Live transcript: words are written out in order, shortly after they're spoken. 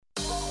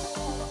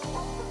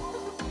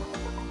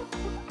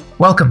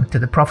Welcome to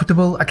the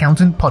Profitable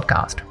Accountant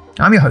Podcast.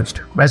 I'm your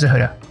host, Reza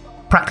Huda,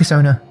 practice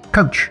owner,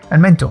 coach,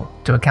 and mentor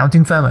to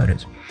accounting firm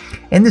owners.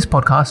 In this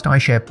podcast, I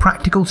share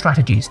practical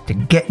strategies to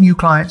get new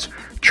clients,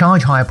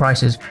 charge higher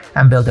prices,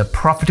 and build a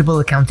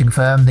profitable accounting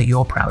firm that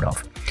you're proud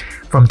of.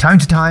 From time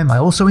to time, I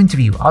also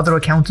interview other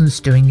accountants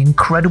doing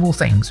incredible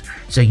things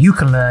so you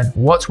can learn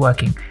what's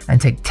working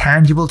and take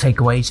tangible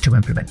takeaways to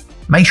implement.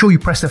 Make sure you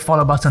press the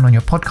follow button on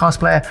your podcast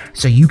player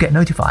so you get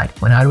notified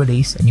when I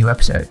release a new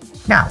episode.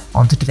 Now,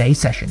 on to today's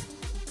session.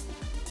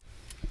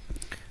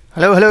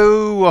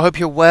 Hello, I hope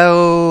you're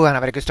well and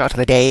I've had a good start to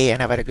the day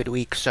and I've had a good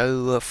week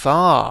so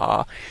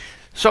far.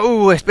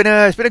 So, it's been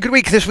a good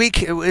week this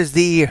week. It was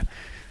the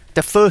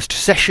first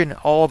session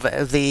of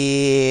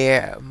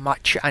the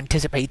much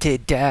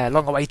anticipated,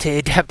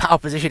 long-awaited Power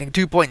Positioning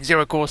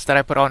 2.0 course that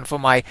I put on for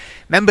my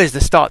members.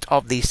 The start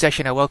of the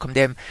session, I welcomed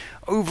in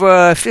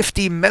over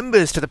 50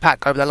 members to the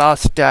pack over the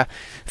last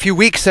few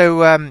weeks,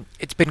 so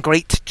it's been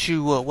great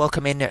to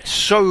welcome in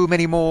so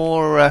many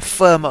more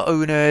firm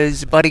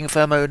owners, budding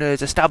firm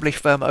owners, established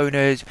firm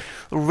owners,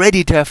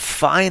 ready to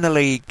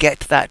finally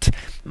get that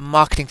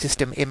marketing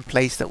system in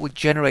place that would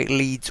generate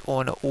leads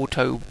on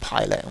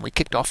autopilot. And we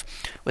kicked off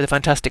with a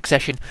fantastic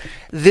session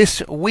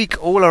this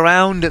week all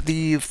around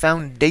the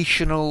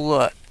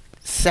foundational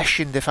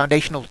session, the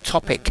foundational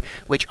topic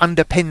which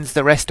underpins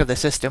the rest of the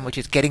system, which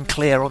is getting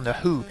clear on the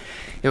who.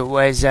 It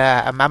was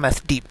a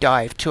mammoth deep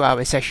dive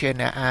 2-hour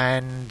session,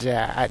 and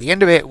at the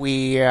end of it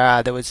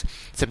there was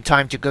some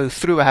time to go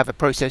through. I have a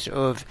process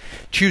of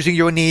choosing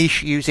your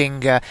niche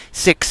using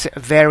 6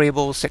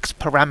 variables, 6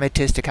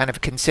 parameters to kind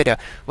of consider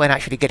when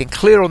actually getting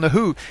clear on the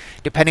who,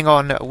 depending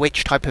on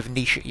which type of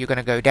niche you're going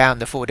to go down,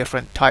 the 4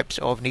 different types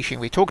of niching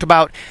we talked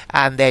about,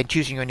 and then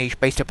choosing your niche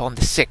based upon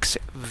the 6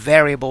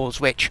 variables,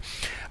 which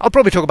I'll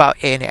probably talk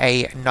about in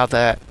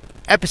another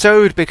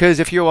episode, because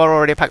if you are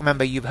already a pack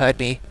member, you've heard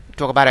me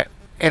talk about it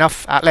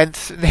enough at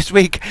length this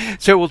week.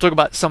 So we'll talk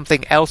about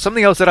something else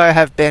that I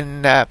have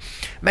been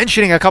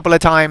mentioning a couple of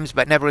times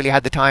but never really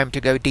had the time to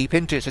go deep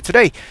into. So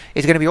today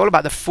is going to be all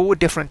about the 4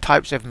 different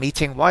types of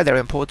meeting, why they're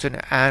important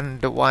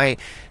and why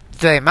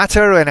they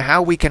matter, and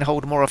how we can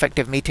hold more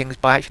effective meetings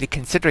by actually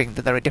considering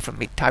that there are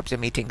different types of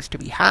meetings to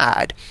be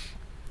had.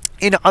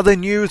 In other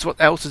news, what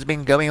else has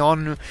been going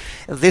on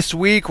this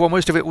week? Well,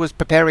 most of it was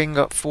preparing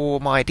for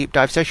my deep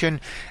dive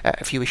session.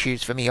 A few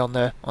issues for me on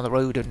the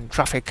road and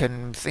traffic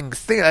and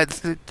things.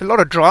 There's a lot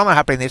of drama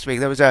happening this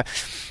week. There was a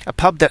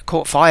pub that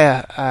caught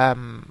fire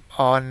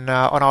on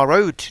our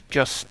road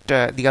just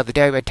the other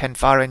day. We had 10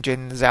 fire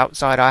engines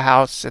outside our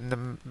house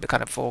and the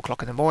kind of 4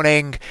 o'clock in the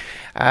morning.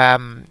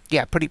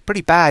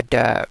 Pretty bad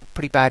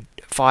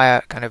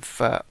fire, kind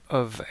of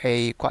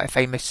a quite a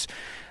famous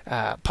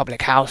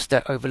public house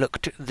that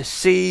overlooked the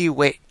sea,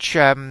 which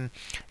I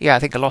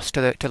think a loss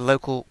to the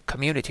local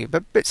community,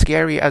 but a bit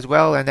scary as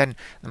well. And then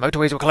the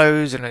motorways were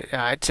closed, and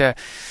I had to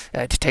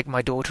take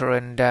my daughter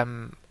and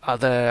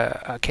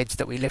other kids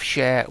that we live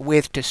share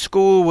with to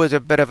school. Was a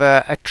bit of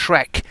a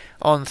trek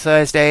on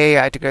Thursday.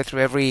 I had to go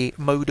through every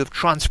mode of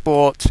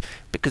transport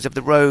because of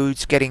the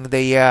roads, getting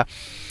the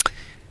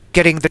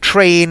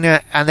train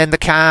and then the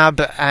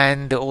cab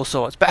and all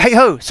sorts. But hey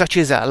ho, such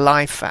is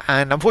life,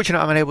 and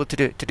unfortunately I'm unable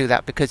to do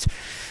that because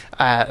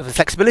of the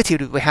flexibility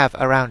that we have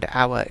around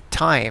our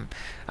time.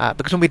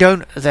 Because when we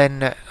don't,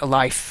 then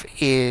life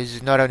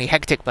is not only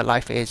hectic, but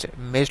life is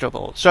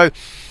miserable. So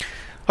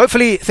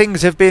hopefully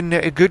things have been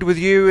good with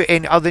you.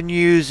 In other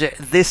news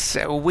this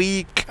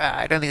week,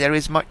 I don't think there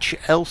is much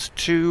else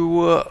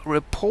to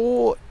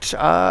report.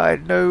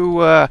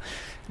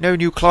 No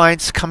new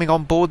clients coming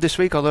on board this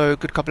week, although a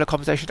good couple of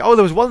conversations. Oh,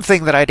 there was one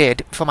thing that I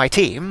did for my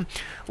team,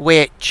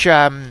 which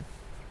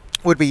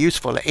would be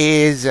useful,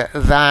 is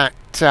that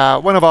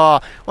one of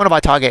our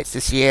targets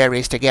this year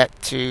is to get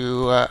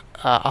to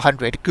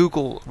 100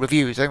 Google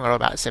reviews. I think we're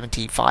about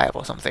 75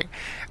 or something.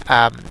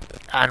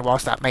 And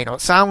whilst that may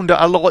not sound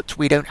a lot,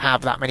 we don't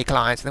have that many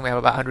clients. I think we have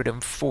about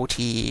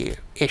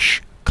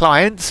 140-ish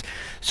clients.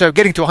 So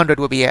getting to 100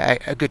 will be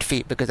a good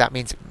feat, because that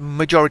means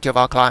majority of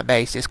our client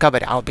base is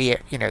covered,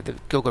 albeit, the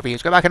Google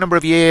reviews go back a number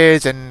of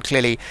years, and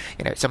clearly,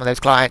 some of those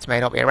clients may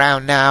not be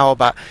around now,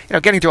 but,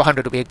 getting to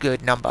 100 will be a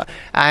good number.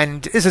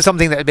 And this is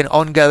something that has been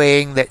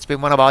ongoing, that's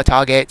been one of our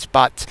targets,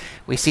 but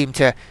we seem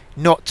to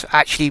not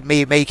actually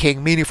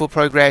making meaningful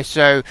progress.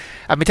 So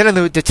I've been telling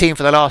the team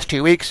for the last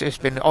 2 weeks, it's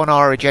been on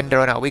our agenda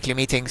on our weekly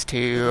meetings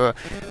to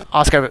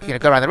ask, go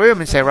around the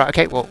room and say, right,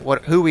 okay, well,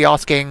 who are we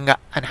asking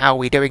and how are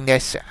we doing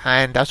this?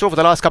 And I saw for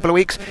the last couple of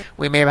weeks,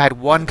 we may have had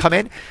one come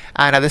in.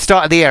 And at the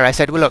start of the year, I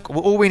said, well, look,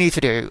 all we need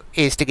to do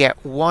is to get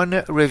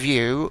 1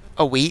 review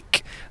a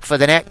week for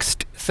the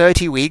next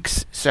 30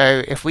 weeks.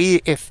 So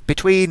if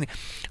between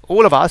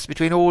all of us,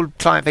 between all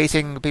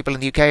client-facing people in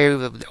the UK,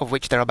 of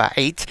which there are about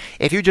 8,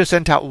 if you just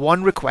sent out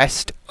 1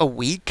 request a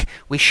week,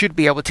 we should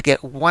be able to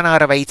get 1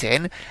 out of 8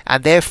 in,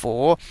 and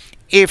therefore,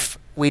 if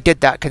we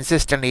did that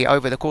consistently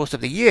over the course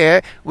of the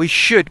year, we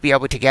should be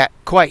able to get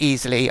quite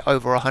easily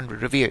over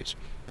 100 reviews.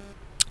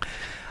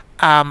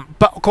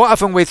 But quite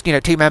often with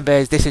team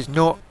members, this is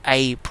not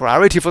a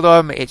priority for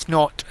them. It's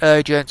not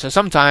urgent. So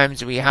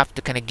sometimes we have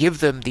to kind of give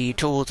them the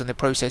tools and the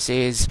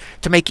processes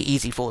to make it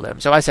easy for them.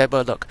 So I said,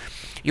 well, look,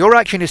 your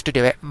action is to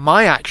do it.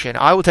 My action,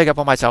 I will take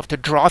upon myself to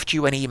draft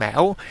you an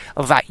email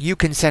that you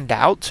can send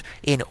out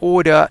in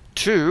order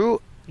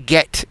to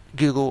get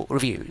Google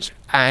reviews.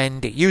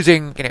 And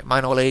using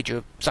my knowledge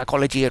of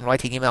psychology and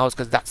writing emails,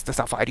 because that's the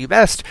stuff I do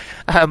best,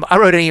 I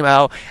wrote an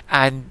email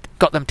and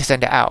got them to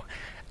send it out.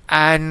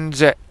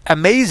 And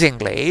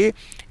amazingly,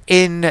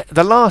 in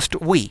the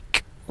last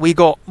week, we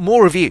got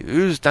more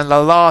reviews than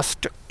the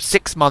last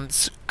 6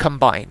 months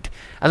combined.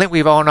 I think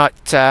we've on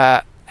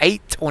at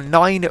 8 or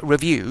 9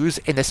 reviews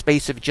in the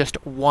space of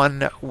just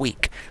 1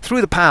 week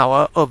through the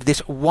power of this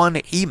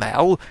one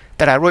email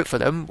that I wrote for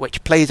them,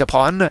 which plays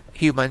upon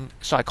human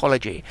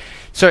psychology.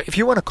 So if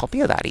you want a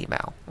copy of that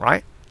email,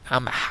 right,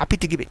 I'm happy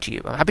to give it to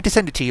you. I'm happy to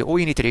send it to you. All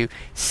you need to do,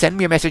 send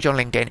me a message on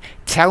LinkedIn,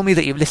 tell me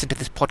that you've listened to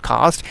this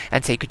podcast,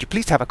 and say, could you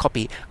please have a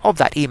copy of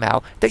that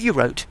email that you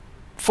wrote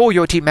for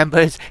your team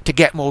members to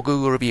get more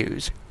Google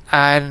reviews.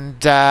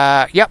 And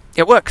yep,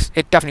 it works.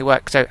 It definitely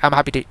works. So I'm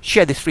happy to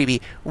share this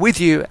freebie with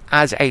you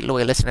as a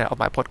loyal listener of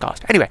my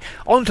podcast. Anyway,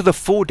 on to the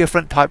 4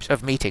 different types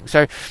of meetings.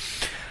 So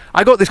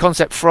I got this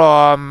concept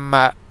from,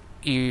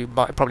 you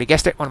might have probably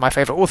guessed it, one of my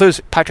favorite authors,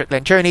 Patrick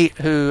Lencioni,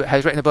 who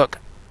has written the book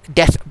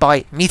Death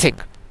by Meeting.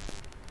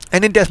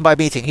 And in Death by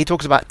Meeting, he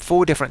talks about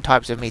 4 different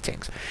types of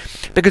meetings.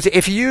 Because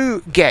if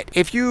you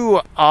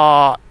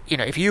or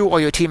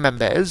your team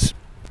members,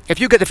 if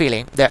you get the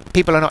feeling that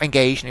people are not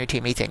engaged in your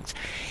team meetings,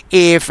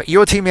 if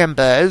your team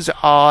members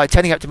are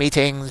turning up to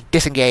meetings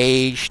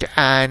disengaged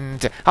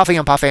and huffing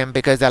and puffing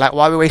because they're like,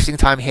 why are we wasting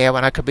time here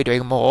when I could be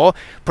doing more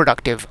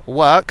productive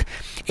work?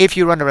 If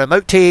you run a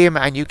remote team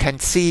and you can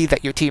see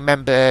that your team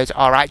members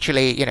are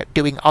actually,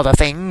 doing other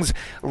things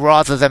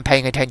rather than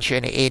paying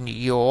attention in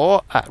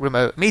your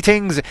remote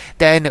meetings,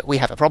 then we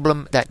have a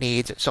problem that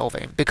needs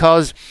solving.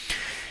 Because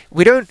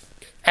we don't,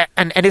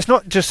 and it's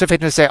not just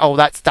sufficient to say, oh,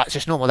 that's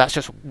just normal, that's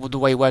just the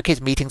way work is,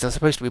 meetings are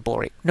supposed to be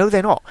boring. No,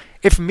 they're not.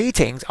 If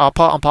meetings are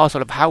part and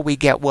parcel of how we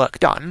get work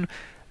done,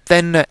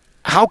 then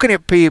how can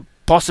it be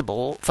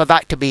possible for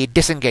that to be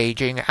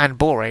disengaging and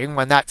boring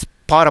when that's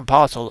part and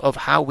parcel of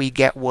how we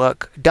get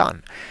work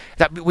done?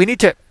 That we need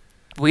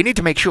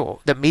to make sure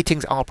that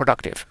meetings are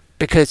productive,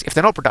 because if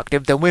they're not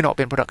productive, then we're not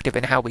being productive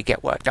in how we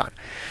get work done.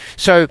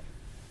 So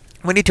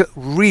we need to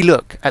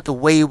relook at the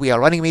way we are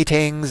running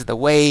meetings, the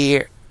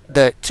way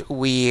that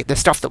the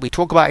stuff that we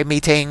talk about in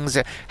meetings,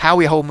 how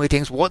we hold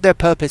meetings, what their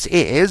purpose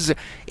is,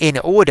 in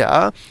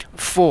order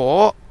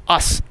for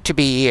us to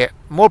be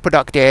more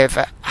productive,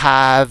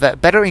 have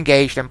better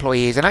engaged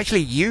employees, and actually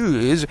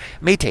use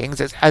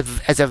meetings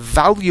as a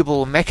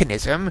valuable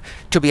mechanism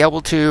to be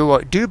able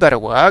to do better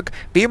work,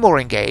 be more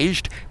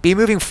engaged, be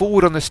moving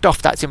forward on the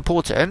stuff that's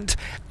important,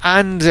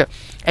 and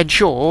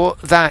ensure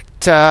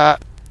that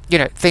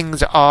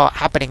things are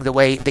happening the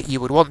way that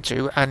you would want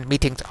to, and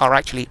meetings are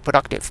actually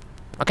productive.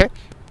 Okay,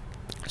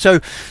 so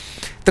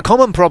the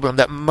common problem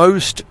that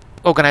most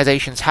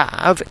organizations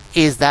have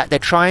is that they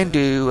try and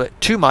do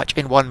too much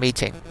in one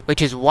meeting,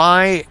 which is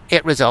why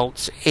it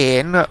results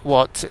in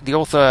what the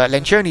author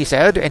Lencioni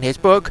said in his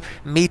book,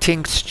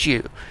 meeting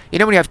stew.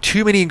 When you have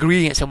too many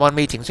ingredients in one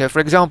meeting. So for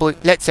example,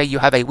 let's say you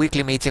have a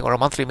weekly meeting or a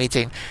monthly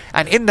meeting,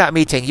 and in that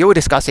meeting you're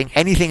discussing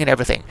anything and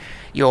everything.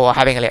 You're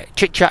having a little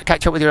chit chat,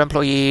 catch up with your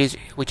employees,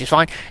 which is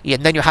fine.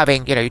 And then you're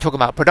having, you're talking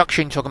about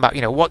production, you're talking about,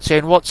 what's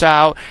in, what's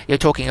out. You're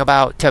talking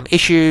about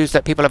issues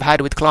that people have had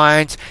with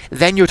clients.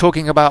 Then you're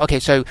talking about, okay,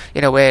 so,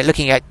 we're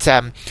looking at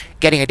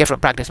getting a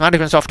different practice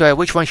management software.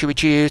 Which one should we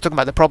choose? Talking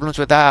about the problems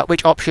with that,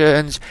 which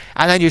options.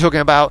 And then you're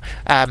talking about,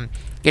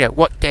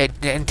 what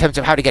in terms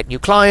of how to get new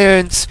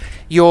clients.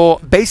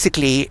 You've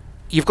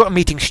got a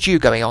meeting stew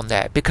going on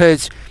there,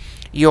 because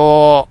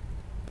you're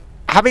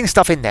having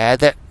stuff in there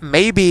that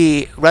may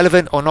be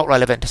relevant or not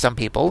relevant to some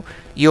people.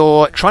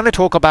 You're trying to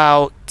talk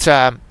about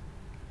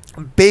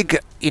big,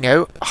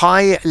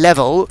 high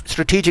level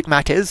strategic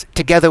matters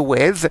together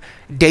with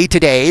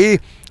day-to-day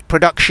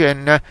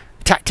production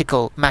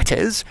tactical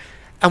matters.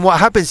 And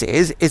what happens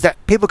is that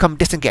people come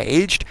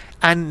disengaged,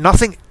 and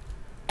nothing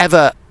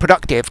ever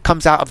productive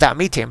comes out of that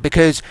meeting,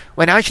 because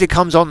when it actually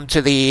comes on to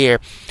the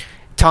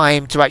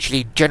time to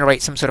actually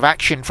generate some sort of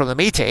action from the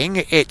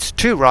meeting, it's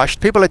too rushed,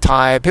 people are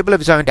tired, people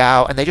have zoned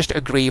out, and they just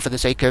agree for the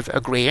sake of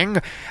agreeing,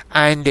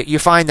 and you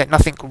find that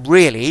nothing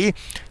really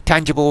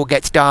tangible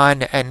gets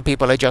done, and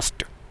people are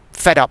just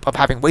fed up of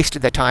having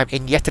wasted their time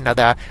in yet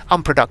another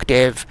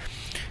unproductive,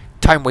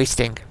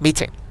 time-wasting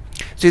meeting.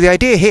 So the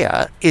idea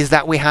here is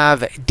that we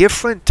have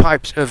different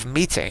types of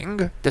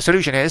meeting. The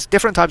solution is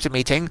different types of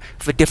meeting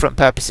for different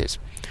purposes.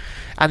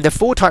 And the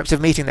 4 types of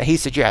meeting that he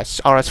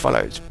suggests are as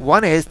follows.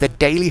 One is the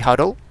daily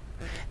huddle.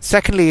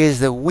 Secondly is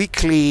the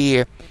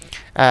weekly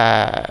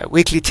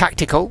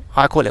tactical.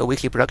 I call it a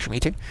weekly production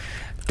meeting.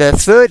 The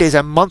third is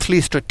a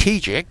monthly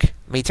strategic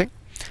meeting.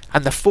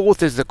 And the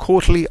fourth is the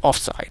quarterly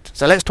offsite.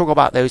 So let's talk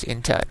about those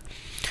in turn.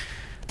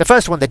 The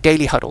first one, the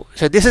daily huddle.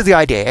 So this is the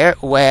idea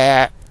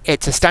where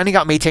It's a standing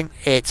up meeting.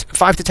 It's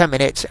 5 to 10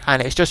 minutes,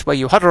 and it's just where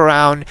you huddle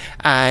around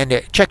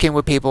and check in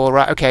with people.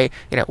 Right? Okay,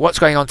 what's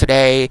going on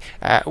today?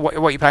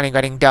 What you're planning on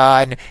getting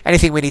done?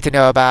 Anything we need to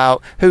know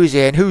about? Who's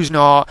in? Who's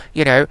not?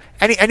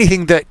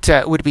 Anything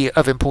that would be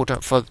of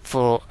importance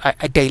for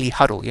a daily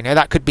huddle.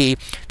 That could be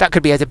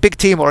as a big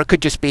team, or it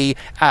could just be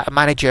a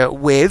manager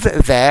with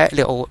their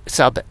little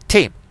sub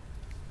team.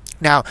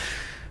 Now,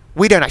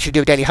 we don't actually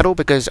do a daily huddle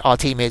because our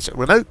team is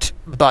remote,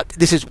 but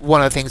this is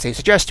one of the things they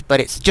suggest. But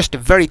it's just a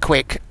very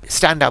quick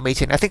standout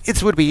meeting. I think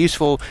this would be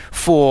useful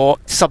for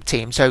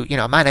sub-teams, so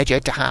a manager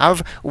to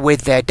have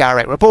with their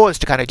direct reports,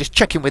 to kind of just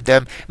check in with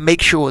them,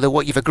 make sure that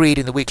what you've agreed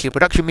in the weekly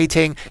production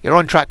meeting, you're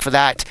on track for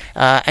that.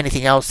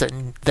 Anything else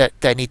that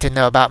they need to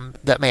know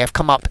about that may have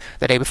come up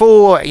the day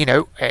before,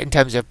 in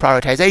terms of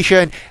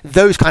prioritization,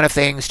 those kind of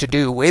things to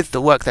do with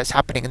the work that's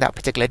happening in that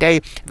particular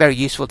day. Very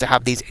useful to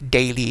have these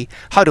daily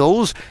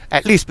huddles,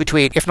 at least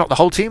between, if not the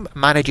whole team,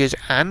 managers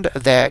and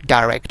their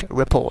direct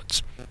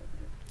reports.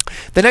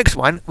 The next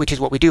one, which is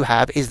what we do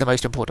have, is the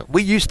most important.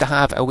 We used to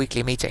have a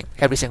weekly meeting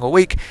every single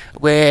week,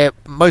 where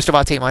most of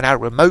our team are now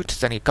remote.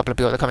 There's only a couple of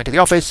people that come into the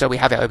office, so we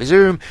have it over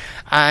Zoom.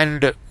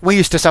 And we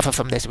used to suffer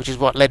from this, which is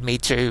what led me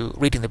to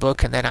reading the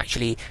book and then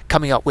actually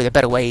coming up with a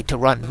better way to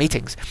run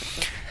meetings.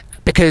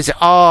 Because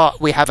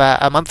we have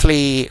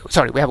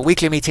a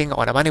weekly meeting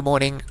on a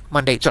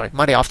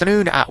Monday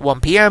afternoon at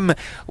 1 p.m.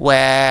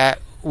 where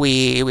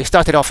we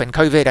started off in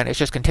COVID, and it's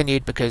just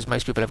continued because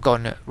most people have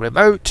gone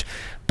remote.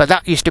 But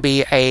that used to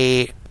be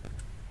a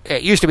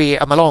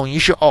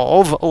melange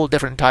of all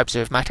different types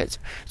of matters.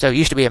 So it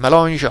used to be a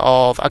melange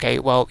of,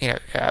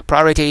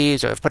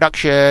 priorities, of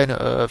production,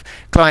 of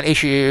client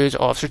issues,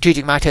 of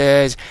strategic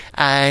matters,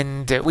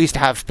 and we used to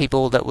have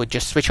people that would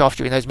just switch off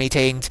during those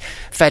meetings,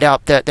 fed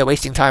up that they're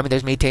wasting time in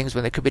those meetings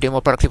when they could be doing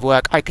more productive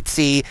work. I could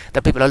see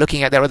that people are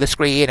looking at their other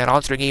screen and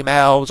answering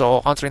emails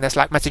or answering their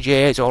Slack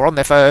messages or on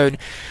their phone.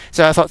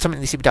 So I thought something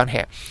needs to be done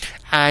here.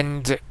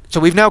 And so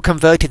we've now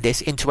converted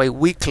this into a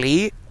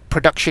weekly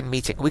production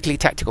meeting, weekly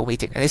tactical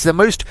meeting, and it's the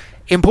most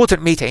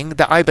important meeting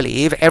that I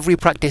believe every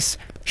practice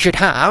should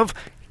have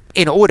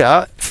in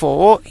order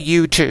for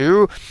you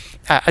to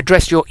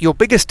address your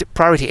biggest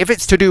priority. If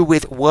it's to do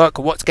with work,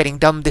 what's getting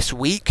done this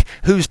week,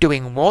 who's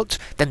doing what,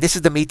 then this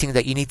is the meeting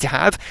that you need to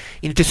have.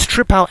 You need to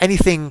strip out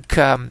anything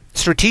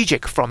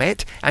strategic from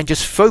it and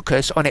just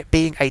focus on it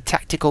being a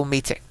tactical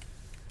meeting.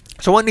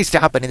 So what needs to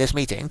happen in this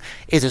meeting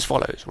is as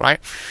follows, right?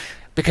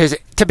 Because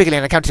typically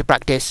in accounting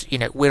practice,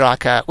 we're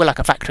like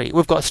a factory.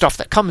 We've got stuff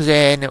that comes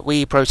in,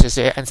 we process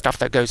it, and stuff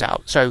that goes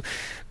out. So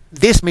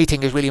this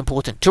meeting is really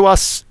important to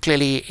us.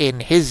 Clearly,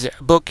 in his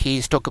book,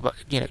 he's talking about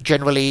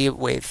generally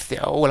with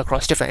all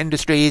across different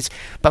industries.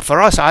 But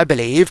for us, I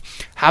believe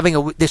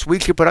having this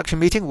weekly production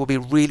meeting will be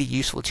really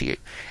useful to you,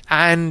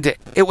 and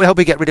it will help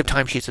you get rid of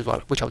timesheets as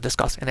well, which I'll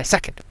discuss in a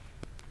second.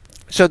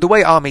 So the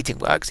way our meeting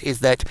works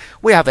is that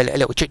we have a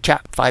little chit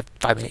chat,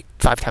 5-10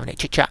 minute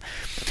chit chat,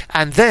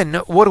 and then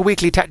what a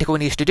weekly tactical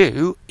needs to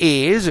do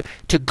is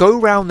to go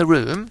around the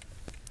room,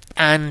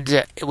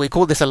 and we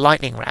call this a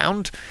lightning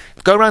round.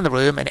 Go around the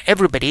room, and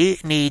everybody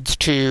needs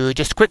to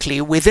just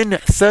quickly, within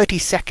 30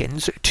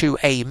 seconds to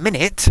a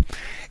minute,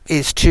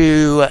 is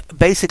to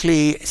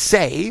basically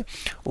say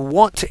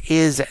what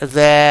is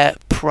their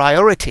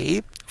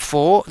priority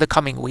for the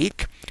coming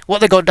week, what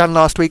they got done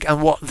last week,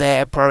 and what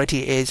their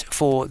priority is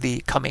for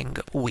the coming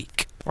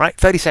week. Right?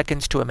 30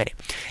 seconds to a minute.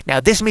 Now,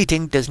 this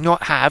meeting does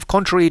not have,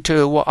 contrary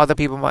to what other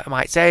people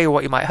might say or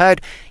what you might have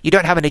heard, you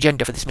don't have an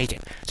agenda for this meeting.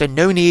 So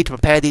no need to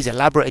prepare these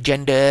elaborate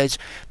agendas,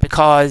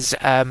 because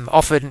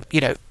often,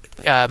 you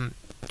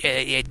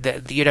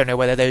don't know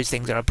whether those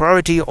things are a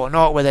priority or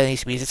not, whether they need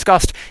to be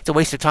discussed. It's a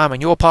waste of time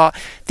on your part.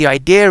 The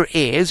idea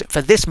is,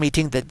 for this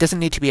meeting, there doesn't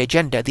need to be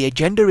agenda. The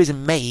agenda is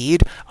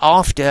made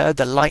after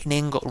the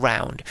lightning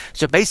round.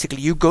 So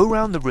basically, you go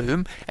around the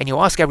room and you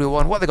ask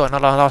everyone what they got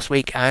done last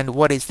week and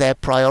what is their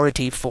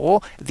priority for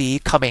the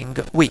coming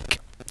week.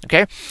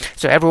 Okay,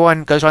 so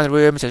everyone goes around the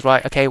room and says,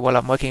 right, okay, well,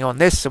 I'm working on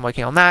this, I'm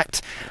working on that,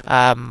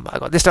 I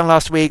got this done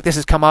last week, this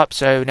has come up,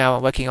 so now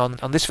I'm working on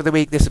this for the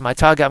week, this is my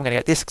target, I'm going to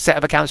get this set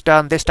of accounts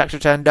done, this tax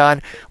return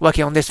done,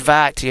 working on this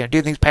VAT,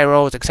 doing things,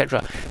 payrolls, etc.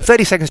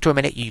 30 seconds to a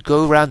minute, you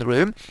go around the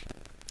room,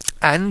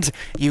 and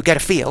you get a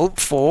feel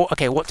for,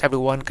 okay, what's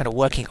everyone kind of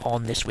working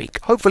on this week.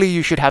 Hopefully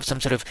you should have some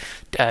sort of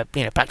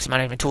practice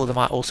management tool that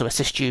might also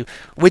assist you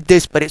with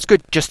this, but it's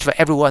good just for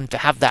everyone to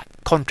have that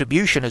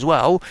contribution as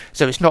well,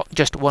 so it's not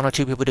just one or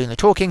two people doing the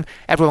talking.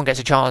 Everyone gets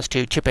a chance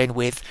to chip in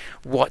with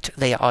what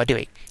they are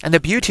doing. And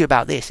the beauty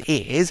about this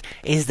is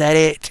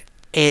that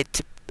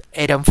it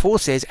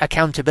enforces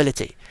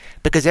accountability.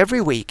 Because every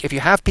week, if you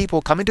have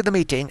people come into the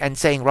meeting and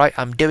saying, right,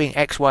 I'm doing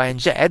X, Y,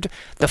 and Z,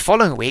 the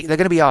following week, they're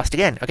going to be asked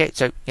again, okay,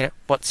 so,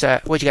 what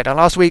did you get done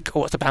last week, or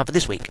what's the plan for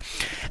this week?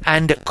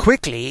 And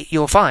quickly,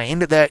 you'll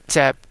find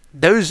that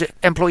those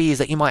employees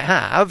that you might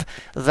have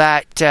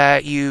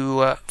that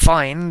you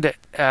find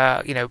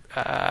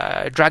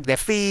drag their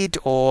feet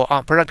or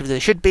aren't productive as they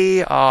should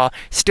be, are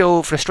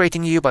still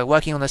frustrating you by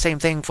working on the same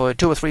thing for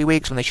 2 or 3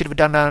 weeks when they should have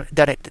done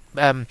it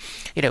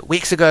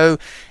weeks ago.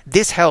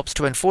 This helps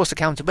to enforce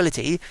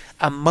accountability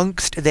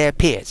amongst their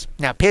peers.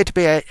 Now,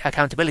 peer-to-peer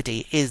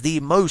accountability is the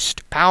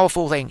most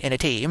powerful thing in a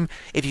team.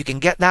 If you can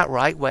get that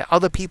right, where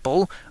other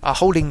people are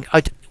holding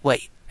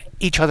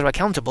each other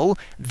accountable,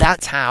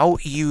 that's how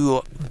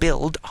you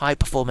build high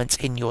performance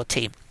in your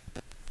team.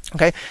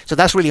 Okay, so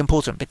that's really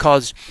important,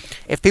 because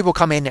if people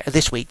come in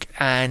this week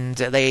and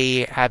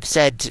they have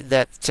said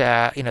that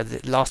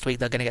last week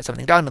they're going to get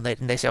something done, and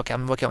they say, okay,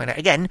 I'm working on it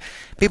again,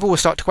 people will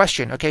start to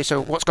question, okay,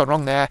 so what's gone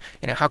wrong there?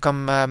 How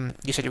come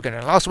you said you were going to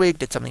do it last week?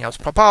 Did something else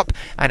pop up?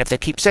 And if they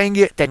keep saying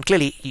it, then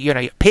clearly your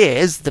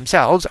peers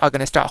themselves are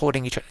going to start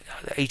holding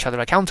each other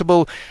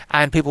accountable,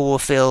 and people will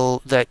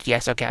feel that,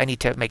 yes, okay, I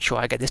need to make sure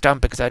I get this done,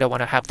 because I don't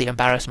want to have the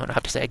embarrassment of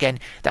have to say again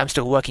that I'm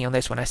still working on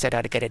this when I said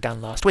I'd get it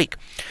done last week.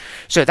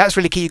 So that's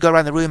really key. You go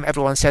around the room,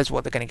 everyone says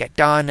what they're going to get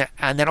done,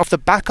 and then off the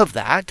back of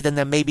that, then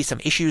there may be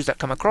some issues that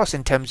come across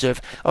in terms of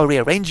a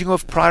rearranging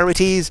of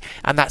priorities,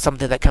 and that's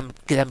something that can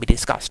then be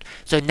discussed.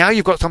 So now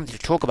you've got something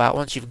to talk about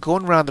once you've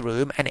gone around the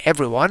room and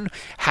everyone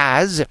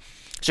has.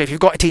 So if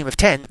you've got a team of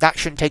 10, that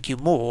shouldn't take you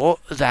more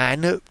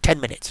than 10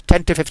 minutes,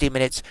 10 to 15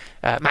 minutes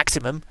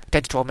maximum,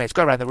 10 to 12 minutes.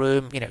 Go around the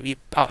room.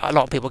 A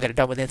lot of people get it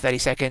done within 30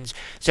 seconds.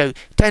 So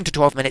 10 to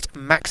 12 minutes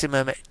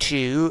maximum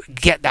to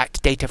get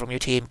that data from your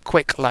team,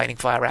 quick lightning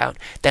fire round.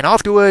 Then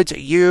afterwards,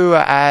 you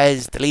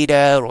as the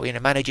leader or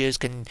managers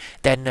can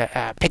then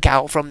pick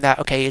out from that,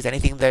 okay, is there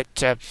anything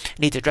that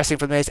needs addressing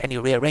from this? Any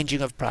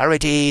rearranging of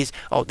priorities?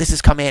 Oh, this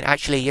has come in.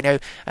 Actually,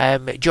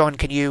 John,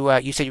 can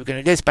you said you were going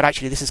to do this, but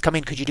actually this has come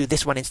in. Could you do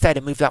this one instead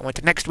and move that one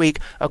to next week?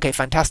 Okay,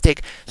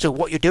 fantastic. So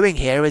what you're doing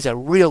here is a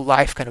real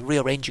life kind of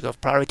rearranging of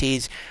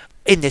priorities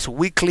in this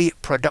weekly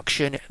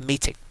production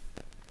meeting.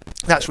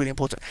 That's really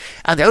important.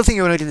 And the other thing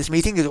you want to do in this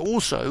meeting is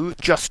also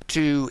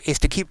to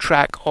keep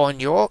track on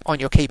your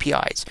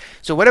KPIs.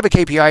 So whatever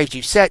KPIs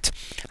you set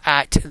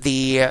at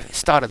the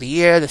start of the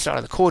year, the start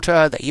of the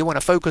quarter, that you want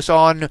to focus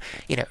on,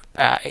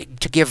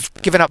 to give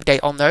an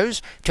update on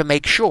those, to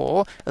make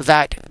sure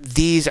that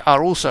these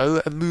are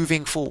also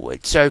moving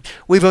forward. So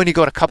we've only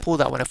got a couple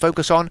that I want to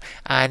focus on,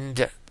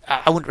 and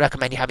I wouldn't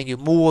recommend you having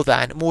more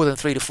than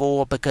 3 to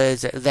 4,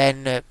 because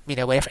then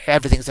when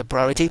everything's a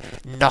priority,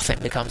 nothing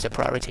becomes a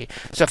priority.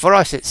 So for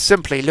us, it's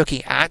simply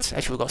looking at,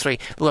 actually we've got 3.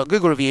 We've got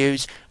Google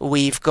reviews,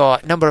 we've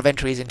got number of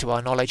entries into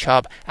our Knowledge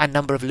Hub, and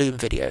number of Loom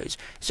videos.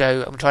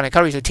 So I'm trying to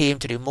encourage the team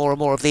to do more and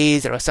more of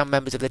these. There are some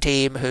members of the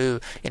team who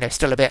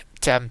still a bit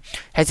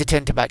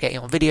hesitant about getting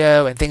on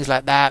video and things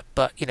like that,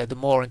 but the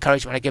more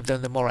encouragement I give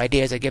them, the more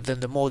ideas I give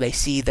them, the more they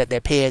see that their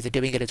peers are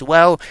doing it as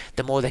well,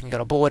 the more they can get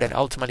on board, and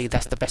ultimately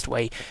that's the best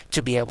way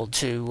to be able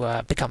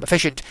to become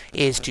efficient,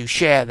 is to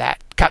share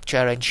that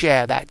capture and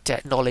share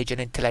that knowledge and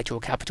intellectual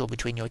capital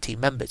between your team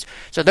members.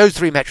 So those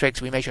 3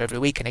 metrics we measure every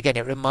week, and again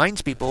it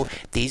reminds people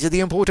these are the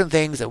important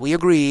things that we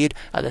agreed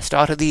at the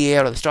start of the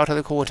year or the start of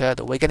the quarter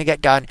that we're going to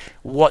get done.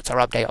 What's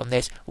our update on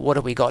this? What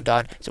have we got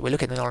done? So we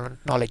look at the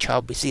Knowledge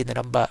Hub, we see the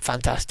number,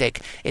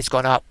 fantastic, it's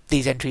gone up,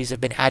 these entries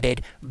have been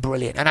added,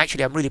 brilliant. And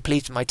actually I'm really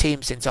pleased with my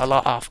team since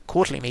our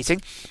quarterly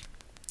meeting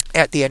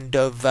at the end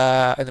of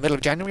in the middle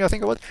of January, I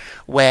think it was,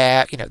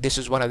 where this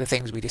is one of the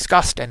things we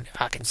discussed, and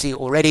I can see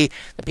already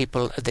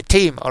the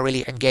team are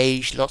really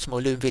engaged. Lots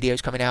more Loom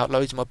videos coming out,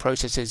 loads more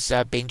processes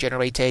being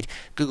generated,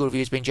 Google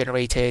reviews being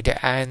generated,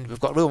 and we've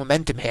got real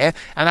momentum here,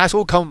 and that's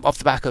all come off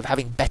the back of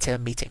having better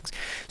meetings.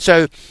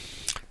 So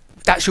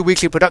that's your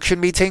weekly production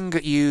meeting.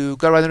 You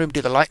go around the room,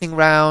 do the lightning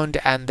round,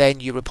 and then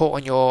you report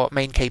on your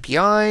main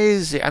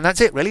KPIs, and that's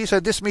it really. So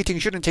this meeting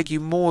shouldn't take you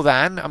more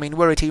than,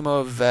 we're a team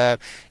of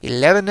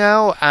 11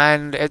 now,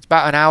 and it's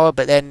about an hour,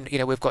 but then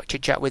we've got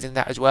chit chat within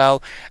that as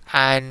well,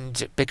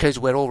 and because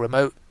we're all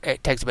remote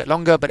it takes a bit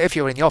longer, but if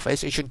you're in the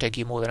office it shouldn't take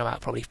you more than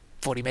about probably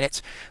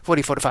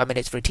 45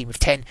 minutes for a team of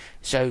 10.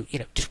 So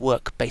just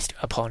work based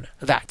upon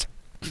that.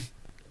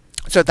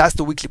 So that's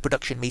the weekly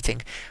production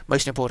meeting,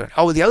 most important.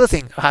 Oh, the other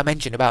thing I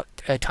mentioned about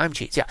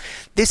timesheets,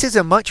 this is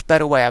a much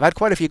better way. I've had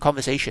quite a few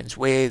conversations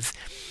with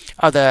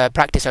other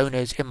practice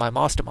owners in my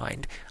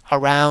mastermind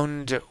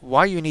around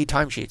why you need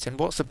timesheets and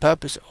what's the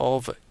purpose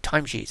of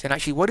timesheets, and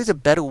actually what is a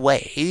better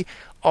way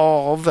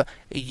of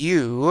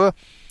you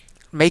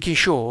making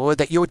sure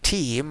that your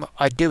team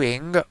are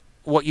doing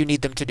what you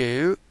need them to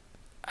do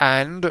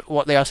and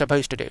what they are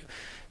supposed to do.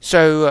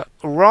 So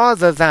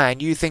rather than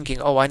you thinking,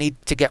 oh, I need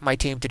to get my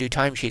team to do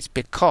timesheets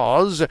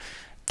because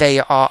they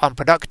are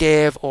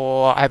unproductive,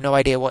 or I have no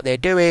idea what they're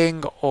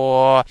doing,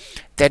 or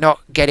they're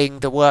not getting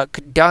the work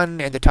done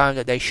in the time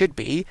that they should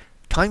be,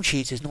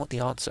 timesheets is not the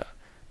answer.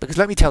 Because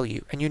let me tell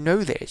you, and you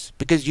know this,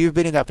 because you've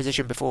been in that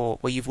position before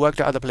where you've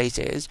worked at other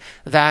places,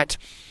 that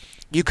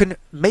you can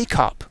make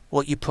up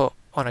what you put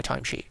on a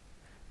timesheet,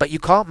 but you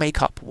can't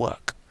make up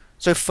work.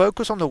 So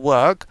focus on the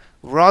work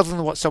rather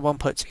than what someone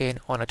puts in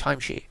on a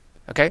timesheet.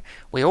 Okay,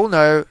 we all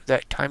know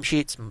that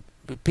timesheets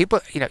People,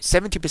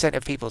 70%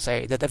 of people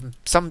say that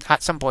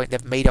at some point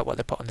they've made up what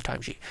they put on the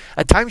timesheet.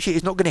 A timesheet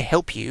is not going to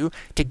help you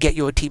to get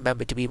your team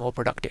member to be more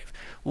productive.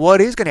 What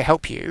is going to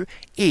help you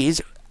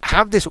is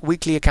have this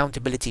weekly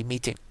accountability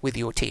meeting with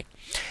your team.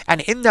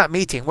 And in that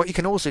meeting, what you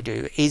can also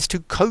do is to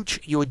coach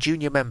your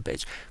junior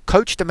members,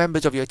 coach the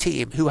members of your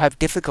team who have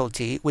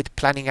difficulty with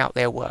planning out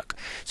their work.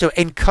 So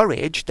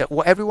encourage that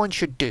what everyone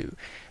should do.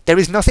 There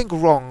is nothing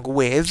wrong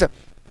with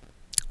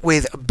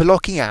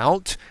blocking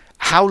out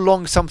how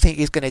long something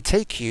is going to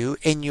take you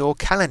in your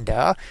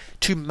calendar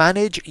to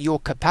manage your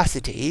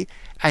capacity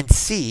and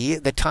see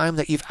the time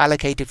that you've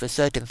allocated for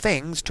certain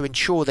things to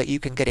ensure that you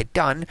can get it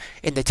done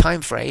in the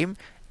time frame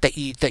that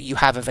you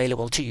have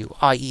available to you,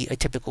 i.e. a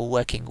typical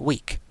working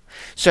week.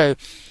 So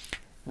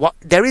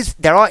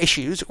there are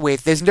issues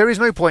with there is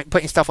no point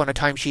putting stuff on a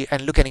timesheet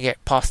and looking at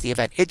it past the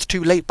event. It's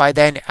too late by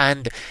then,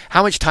 and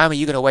how much time are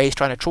you going to waste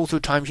trying to trawl through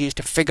timesheets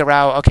to figure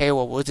out, okay,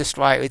 well, was this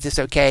right, is this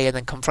okay, and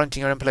then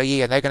confronting your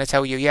employee and they're going to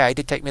tell you, yeah, it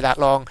did take me that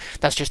long,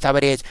 that's just how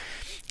it is.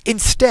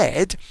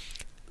 Instead,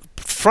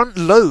 front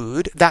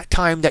load that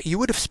time that you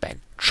would have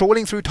spent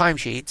trawling through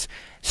timesheets,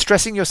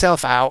 stressing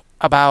yourself out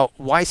about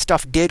why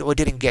stuff did or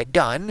didn't get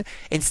done.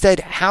 Instead,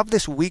 have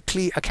this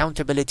weekly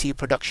accountability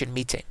production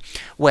meeting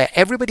where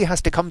everybody has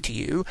to come to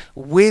you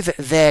with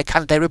their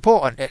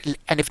report on it,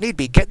 and if need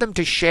be, get them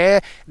to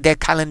share their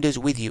calendars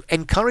with you.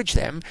 Encourage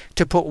them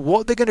to put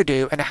what they're going to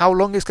do and how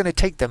long it's going to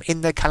take them in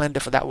their calendar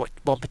for that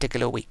one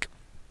particular week.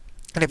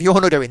 And if you're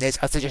not doing this,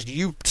 I suggest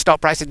you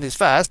start practicing this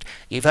first.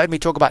 You've heard me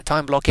talk about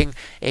time blocking.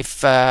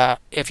 If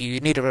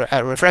you need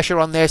a refresher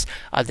on this,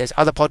 there's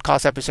other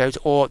podcast episodes,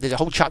 or there's a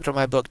whole chapter of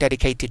my book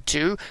dedicated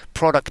to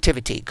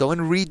productivity. Go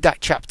and read that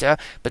chapter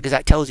because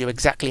that tells you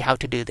exactly how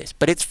to do this.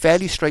 But it's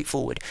fairly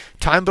straightforward.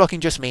 Time blocking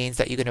just means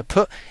that you're going to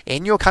put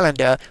in your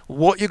calendar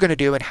what you're going to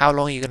do and how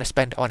long you're going to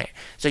spend on it.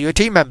 So your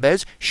team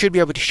members should be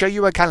able to show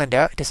you a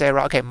calendar to say,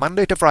 right, okay,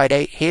 Monday to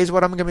Friday, here's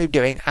what I'm going to be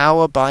doing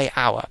hour by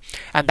hour.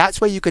 And that's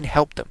where you can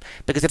help them.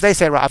 Because if they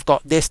say, right, I've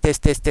got this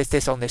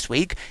on this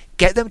week,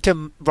 get them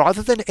to,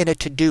 rather than in a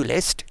to-do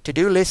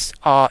lists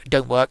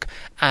don't work,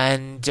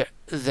 and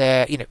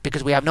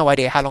because we have no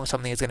idea how long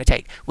something is going to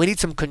take. We need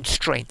some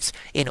constraints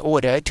in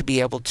order to be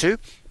able to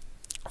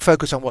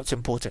focus on what's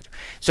important.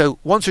 So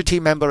once your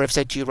team member have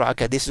said to you, right,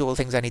 okay, this is all the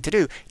things I need to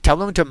do, tell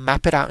them to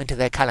map it out into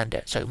their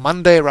calendar. So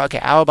Monday, right, okay,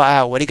 hour by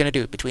hour, what are you going to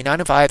do? Between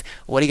 9 and 5,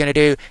 what are you going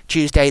to do?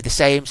 Tuesday, the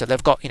same. So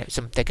they've got,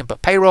 they can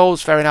put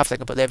payrolls, fair enough. They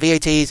can put their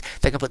VATs.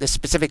 They can put the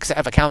specific set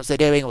of accounts they're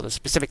doing or the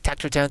specific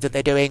tax returns that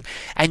they're doing.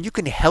 And you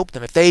can help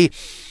them. If they,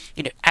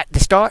 at the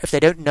start, if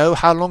they don't know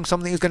how long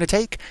something is going to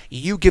take,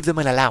 you give them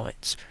an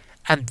allowance.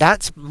 And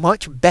that's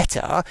much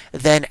better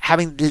than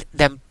having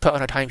them put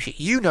on a timesheet.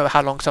 You know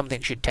how long something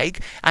should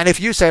take. And if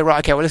you say, right,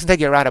 okay, well, it's going to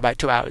take you around about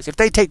 2 hours. If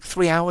they take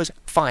 3 hours,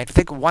 fine. If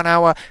they take 1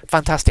 hour,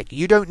 fantastic.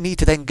 You don't need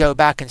to then go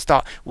back and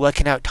start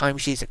working out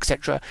timesheets,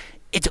 etc.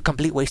 It's a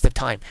complete waste of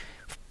time.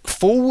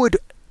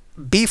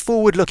 Be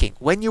forward-looking.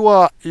 When you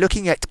are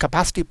looking at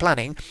capacity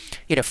planning,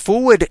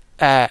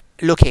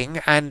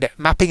 forward-looking and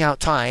mapping out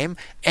time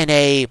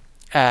in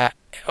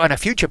on a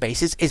future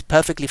basis is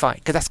perfectly fine,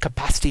 because that's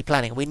capacity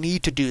planning. We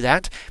need to do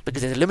that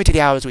because there's limited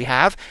hours we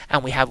have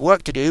and we have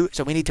work to do,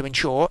 so we need to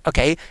ensure,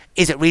 okay,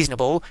 is it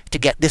reasonable to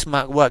get this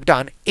work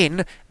done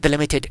in the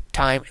limited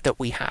time that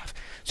we have?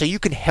 So you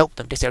can help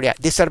them to say, yeah,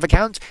 this set of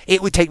accounts,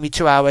 it would take me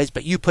 2 hours,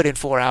 but you put in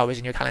 4 hours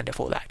in your calendar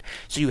for that.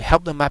 So you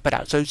help them map it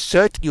out. So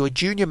your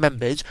junior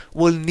members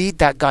will need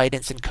that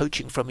guidance and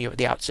coaching from you at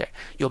the outset.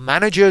 Your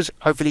managers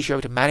hopefully should be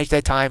able to manage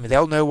their time.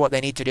 They'll know what they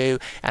need to do,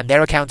 and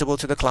they're accountable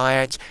to the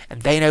clients,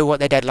 and they know what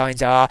their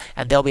deadlines are,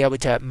 and they'll be able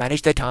to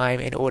manage their time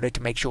in order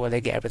to make sure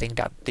they get everything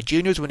done. The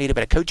juniors will need a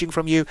bit of coaching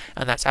from you,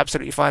 and that's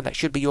absolutely fine. That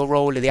should be your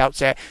role at the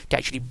outset, to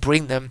actually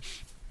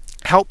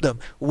help them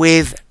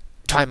with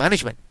time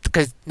management,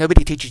 because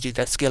nobody teaches you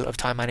that skill of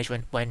time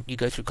management when you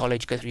go through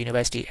college, go through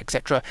university,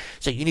 etc.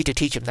 So you need to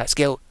teach them that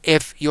skill.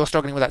 If you're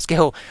struggling with that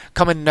skill,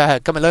 come and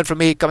learn from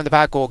me, come in the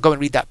back, or go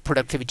and read that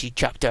productivity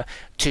chapter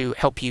to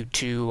help you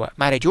to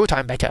manage your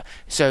time better,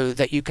 so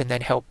that you can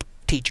then help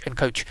teach and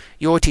coach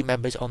your team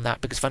members on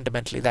that, because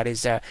fundamentally that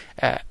is a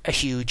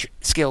huge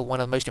skill, one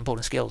of the most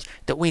important skills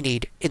that we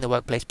need in the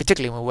workplace,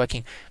 particularly when we're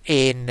working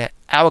in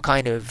our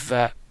kind of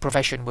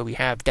profession where we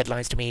have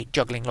deadlines to meet,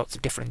 juggling lots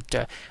of different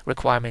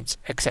requirements,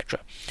 etc.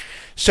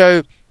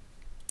 So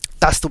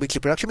that's the weekly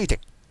production meeting.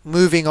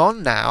 Moving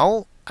on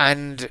now,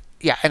 and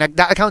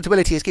that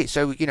accountability is key.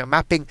 So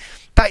mapping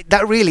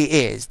that really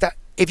is that.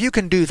 If you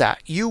can do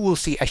that, you will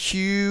see a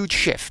huge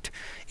shift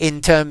in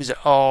terms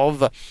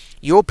of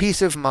your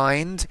peace of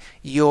mind,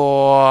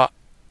 your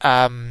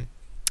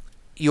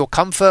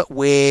comfort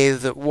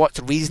with what's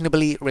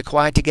reasonably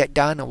required to get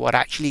done and what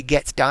actually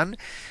gets done,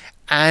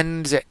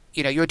 and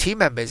your team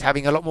members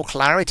having a lot more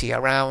clarity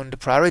around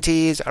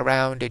priorities,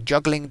 around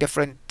juggling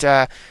different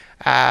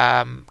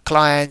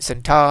clients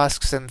and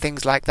tasks and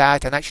things like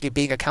that, and actually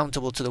being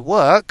accountable to the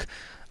work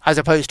as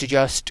opposed to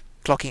just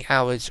clocking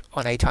hours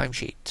on a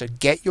timesheet. So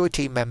get your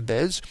team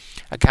members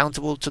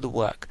accountable to the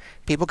work.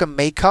 People can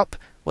make up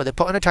what they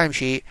put on a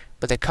timesheet,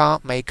 but they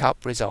can't make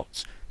up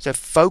results. So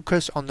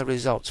focus on the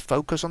results,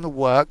 focus on the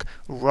work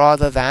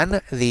rather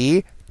than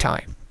the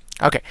time.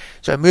 Okay,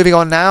 so moving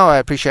on now. I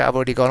appreciate I've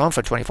already gone on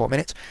for 24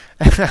 minutes.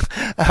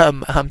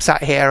 I'm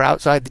sat here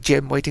outside the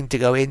gym waiting to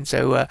go in,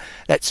 so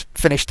let's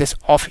finish this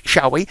off,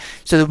 shall we?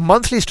 So the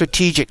monthly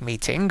strategic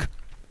meeting,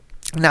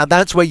 now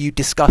that's where you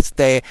discuss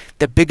the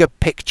bigger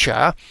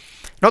picture,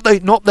 not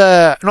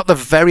the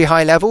very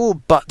high level,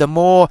 but the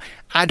more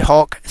ad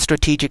hoc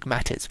strategic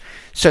matters.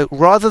 So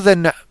rather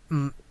than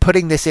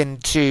putting this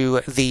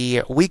into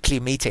the weekly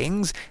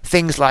meetings,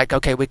 things like,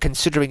 okay, we're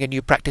considering a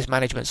new practice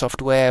management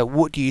software.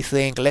 What do you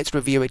think? Let's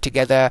review it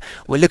together.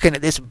 We're looking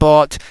at this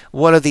bot.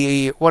 What are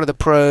the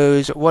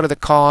pros? What are the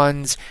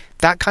cons?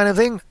 That kind of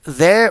thing.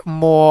 They're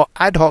more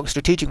ad hoc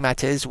strategic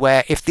matters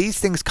where if these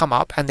things come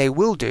up, and they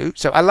will do,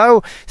 so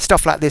allow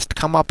stuff like this to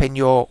come up in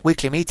your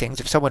weekly meetings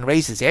if someone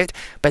raises it,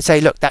 but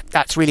say, look,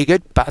 that's really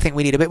good, but I think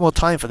we need a bit more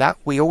time for that.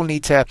 We all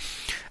need to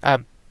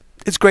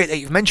it's great that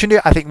you've mentioned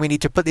it. I think we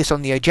need to put this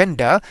on the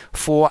agenda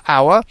for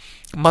our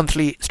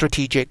monthly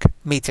strategic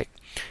meeting.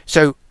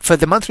 So for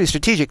the monthly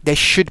strategic, there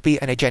should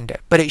be an agenda,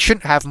 but it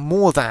shouldn't have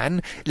more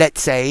than,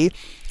 let's say,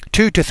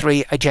 2 to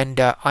 3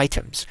 agenda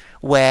items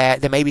where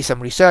there may be some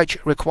research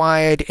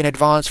required in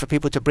advance for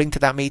people to bring to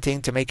that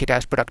meeting to make it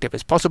as productive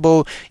as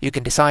possible. You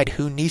can decide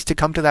who needs to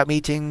come to that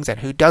meetings and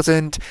who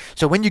doesn't.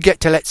 So when you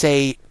get to, let's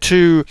say,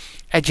 2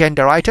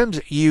 agenda items,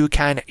 you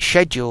can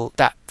schedule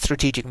that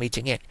strategic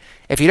meeting in.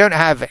 If you don't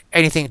have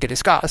anything to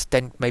discuss,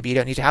 then maybe you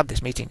don't need to have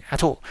this meeting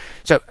at all.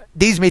 So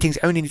these meetings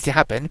only need to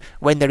happen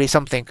when there is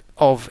something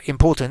of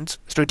importance,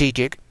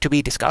 strategic, to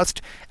be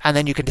discussed, and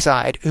then you can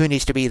decide who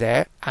needs to be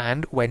there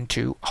and when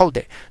to hold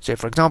it. So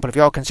for example, if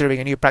you're considering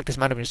a new practice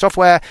management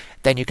software,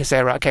 then you can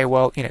say, right, okay,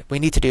 well, we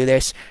need to do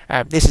this.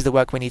 This is the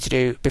work we need to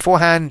do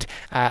beforehand,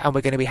 and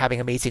we're going to be having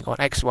a meeting on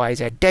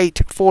XYZ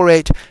date for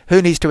it.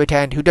 Who needs to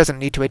attend? Who doesn't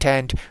need to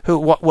attend?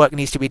 What work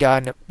needs to be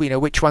done?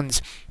 Which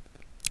ones?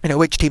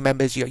 Which team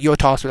members you're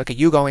tasked with. Okay,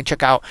 you go and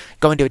go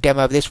and do a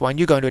demo of this one,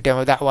 you go and do a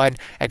demo of that one,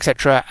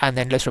 etc. And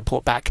then let's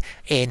report back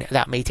in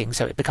that meeting,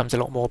 so it becomes a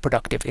lot more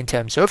productive in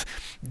terms of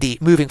the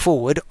moving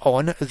forward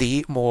on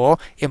the more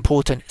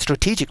important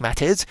strategic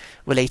matters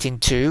relating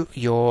to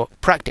your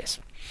practice.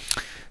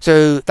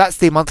 So that's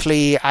the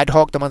monthly ad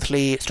hoc, the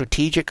monthly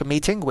strategic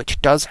meeting,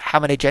 which does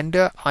have an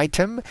agenda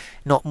item,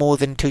 not more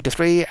than 2 to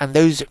 3, and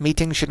those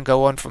meetings shouldn't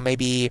go on for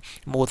maybe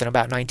more than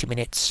about 90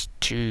 minutes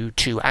to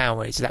 2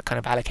 hours, that kind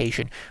of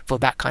allocation for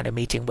that kind of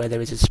meeting where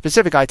there is a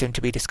specific item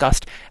to be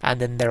discussed, and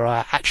then there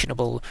are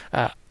actionable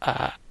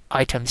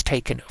items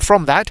taken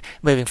from that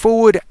moving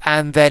forward,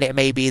 and then it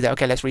may be that,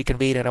 okay, let's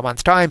reconvene in a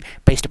month's time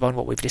based upon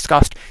what we've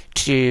discussed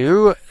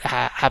to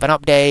have an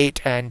update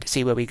and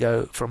see where we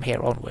go from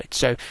here onwards.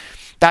 So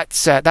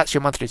that's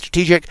your monthly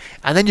strategic.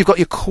 And then you've got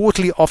your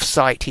quarterly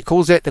offsite. He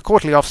calls it. The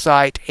quarterly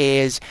offsite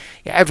is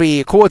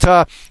every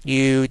quarter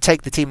you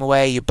take the team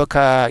away, you book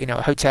a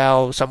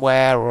hotel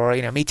somewhere, or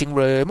meeting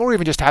room, or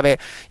even just have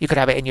it. You could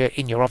have it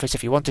in your office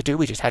if you wanted to.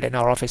 We just had it in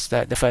our office,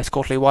 the first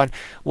quarterly one,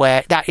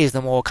 where that is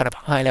the more kind of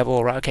high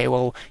level. Right? Okay,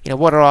 well,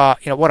 what are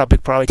our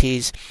big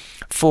priorities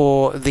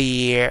for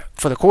the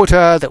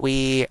quarter that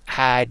we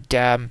had.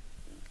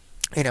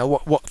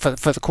 What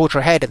for the quarter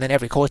ahead, and then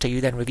every quarter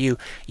you then review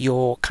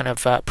your kind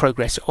of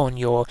progress on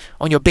your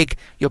big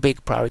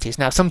priorities.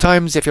 Now,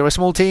 sometimes if you're a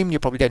small team, you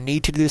probably don't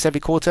need to do this every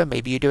quarter.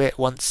 Maybe you do it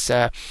once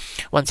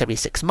every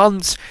 6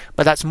 months,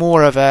 but that's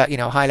more of a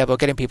high level,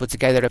 getting people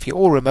together. If you're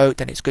all remote,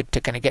 then it's good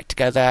to kind of get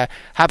together,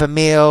 have a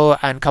meal,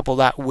 and couple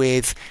that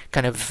with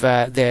kind of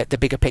the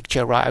bigger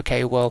picture. Right?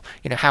 Okay, well,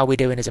 how are we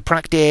doing as a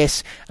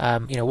practice?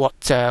 What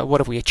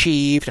have we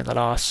achieved in the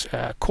last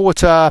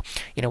quarter?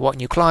 What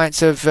new clients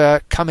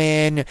have come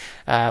in?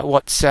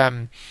 What's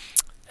how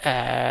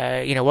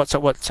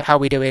are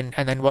we doing,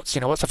 and then what's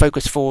the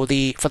focus for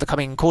the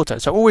coming quarter.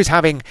 So always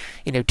having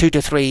 2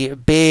 to 3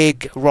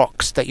 big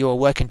rocks that you're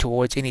working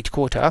towards in each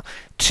quarter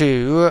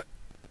to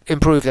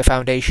improve the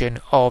foundation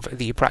of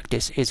the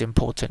practice is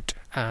important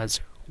as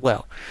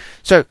well.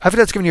 So hopefully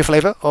that's given you a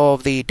flavour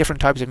of the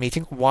different types of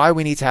meeting, why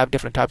we need to have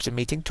different types of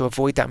meeting, to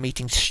avoid that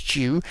meeting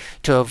stew,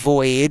 to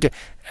avoid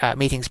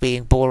meetings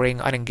being boring,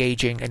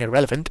 unengaging and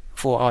irrelevant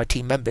for our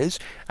team members.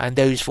 And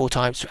those 4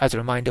 types, as a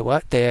reminder,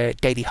 were the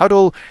daily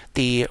huddle,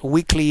 the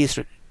weekly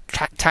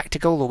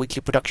tactical or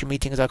weekly production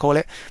meeting, as I call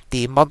it,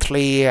 the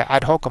monthly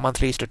ad hoc or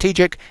monthly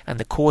strategic, and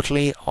the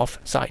quarterly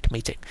off-site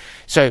meeting.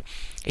 So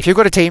if you've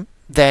got a team,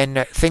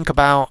 then think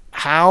about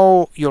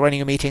how you're running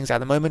your meetings at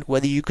the moment,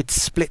 whether you could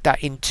split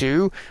that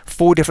into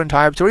 4 different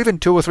types, or even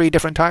 2 or 3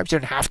 different types. You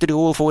don't have to do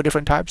all 4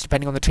 different types,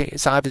 depending on the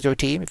size of your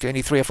team. If there are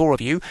only 3 or 4 of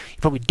you, you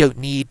probably don't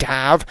need to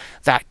have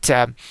that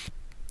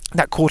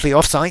quarterly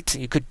offsite.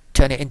 You could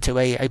turn it into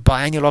a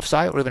biannual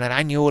offsite, or even an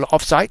annual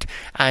offsite,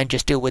 and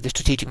just deal with the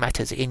strategic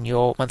matters in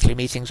your monthly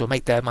meetings, or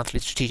make the monthly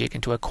strategic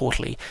into a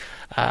quarterly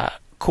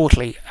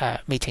quarterly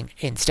meeting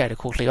instead, a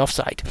quarterly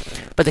offsite.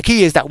 But the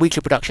key is that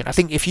weekly production. I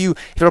think if you're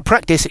a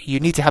practice, you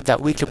need to have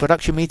that weekly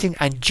production meeting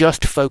and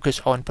just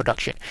focus on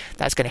production.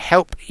 That's going to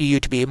help you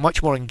to be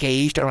much more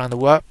engaged around the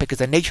work, because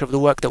the nature of the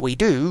work that we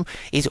do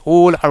is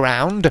all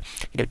around,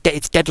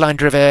 it's deadline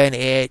driven.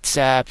 It's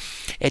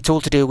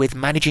all to do with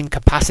managing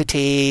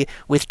capacity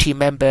with team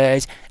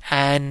members,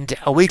 and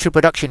a weekly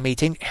production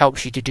meeting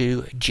helps you to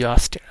do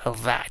just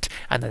that.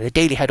 And then the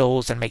daily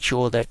huddles, and make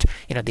sure that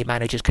the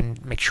managers can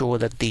make sure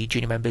that the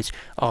junior members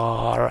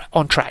are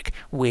on track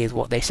with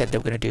what they said they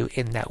were going to do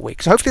in that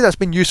week. So hopefully that's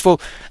been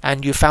useful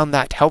and you found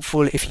that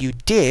helpful. If you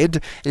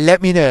did,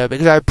 let me know,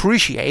 because I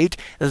appreciate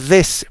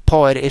this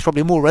pod is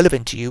probably more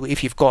relevant to you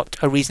if you've got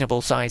a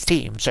reasonable sized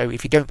team. So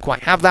if you don't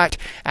quite have that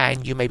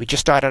and you maybe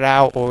just started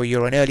out, or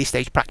you're an early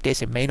stage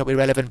practice, it may not be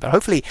relevant, but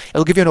hopefully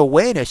it'll give you an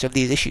awareness of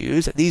these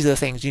issues. These are the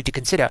things you need to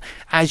consider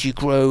as you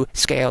grow,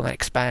 scale and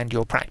expand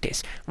your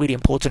practice. Really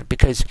important,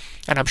 because,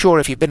 and I'm sure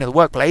if you've been in the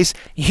workplace,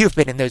 you've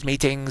been in those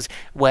meetings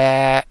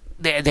where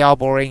they are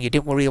boring, you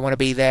didn't really want to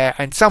be there,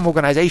 and some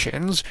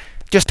organizations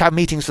just have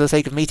meetings for the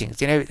sake of meetings.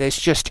 There's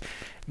just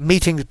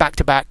meetings back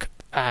to back,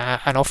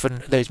 and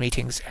often those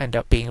meetings end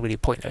up being really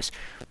pointless.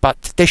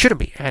 But they shouldn't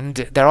be, and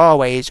there are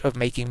ways of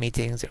making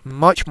meetings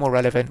much more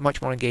relevant,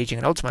 much more engaging,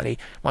 and ultimately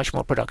much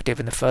more productive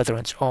in the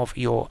furtherance of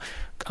your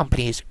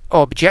company's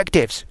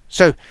objectives.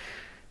 So,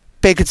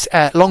 big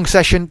long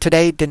session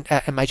today. Didn't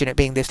imagine it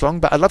being this long,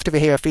 but I'd love to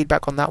hear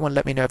feedback on that one.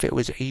 Let me know if it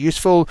was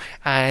useful,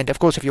 and of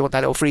course if you want that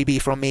little freebie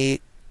from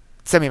me,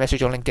 send me a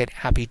message on LinkedIn.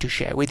 Happy to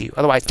share with you.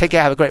 Otherwise, take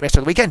care, have a great rest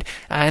of the weekend,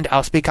 and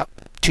I'll speak up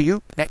to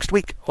you next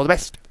week. All the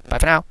best. Bye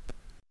for now.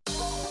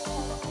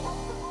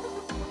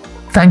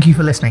 Thank you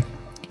for listening.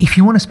 If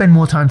you want to spend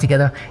more time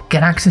together,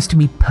 get access to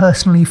me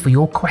personally for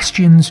your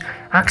questions,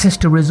 access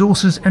to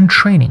resources and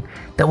training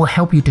that will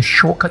help you to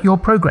shortcut your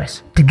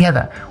progress,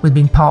 together with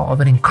being part of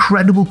an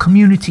incredible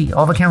community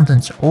of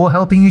accountants all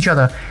helping each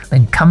other,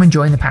 then come and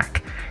join the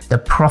pack, the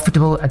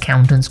Profitable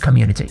Accountants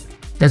community.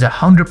 There's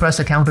 100+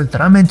 accountants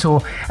that I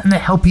mentor, and they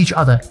help each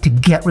other to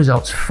get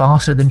results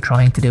faster than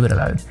trying to do it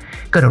alone.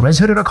 Go to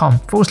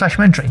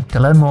reshuda.com/mentoring to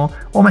learn more,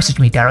 or message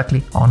me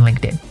directly on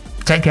LinkedIn.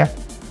 Take care.